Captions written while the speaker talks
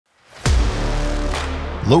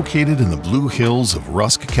Located in the Blue Hills of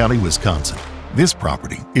Rusk County, Wisconsin, this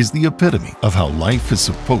property is the epitome of how life is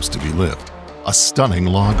supposed to be lived. A stunning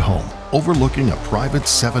log home overlooking a private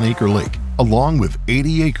 7-acre lake, along with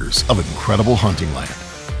 80 acres of incredible hunting land.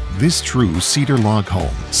 This true cedar log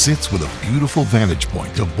home sits with a beautiful vantage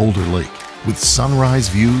point of Boulder Lake, with sunrise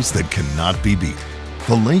views that cannot be beat.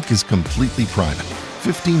 The lake is completely private,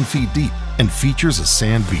 15 feet deep, and features a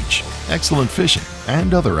sand beach, excellent fishing,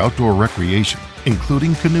 and other outdoor recreation,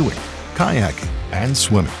 including canoeing, kayaking, and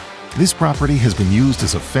swimming. This property has been used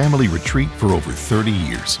as a family retreat for over 30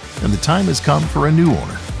 years, and the time has come for a new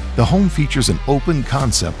owner. The home features an open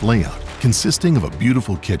concept layout consisting of a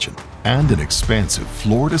beautiful kitchen and an expansive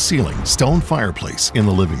floor-to-ceiling stone fireplace in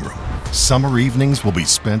the living room. Summer evenings will be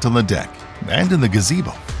spent on the deck and in the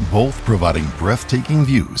gazebo, both providing breathtaking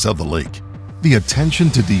views of the lake. The attention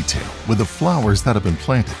to detail with the flowers that have been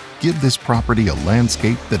planted give this property a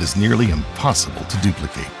landscape that is nearly impossible to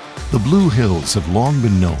duplicate. The Blue Hills have long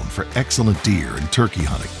been known for excellent deer and turkey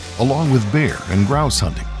hunting, along with bear and grouse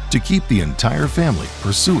hunting, to keep the entire family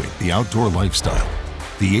pursuing the outdoor lifestyle.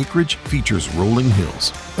 The acreage features rolling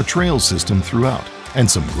hills, a trail system throughout, and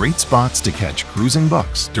some great spots to catch cruising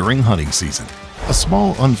bucks during hunting season. A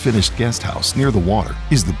small unfinished guest house near the water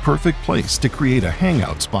is the perfect place to create a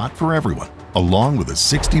hangout spot for everyone, along with a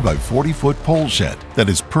 60 by 40 foot pole shed that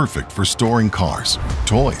is perfect for storing cars,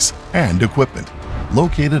 toys, and equipment.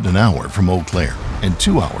 Located an hour from Eau Claire and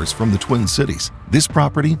 2 hours from the Twin Cities, this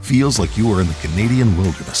property feels like you are in the Canadian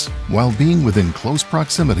wilderness, while being within close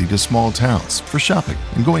proximity to small towns for shopping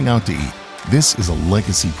and going out to eat. This is a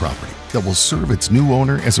legacy property that will serve its new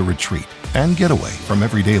owner as a retreat and getaway from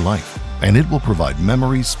everyday life, and it will provide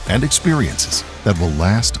memories and experiences that will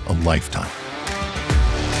last a lifetime.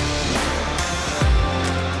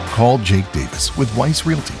 Call Jake Davis with Weiss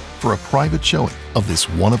Realty for a private showing of this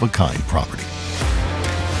one-of-a-kind property.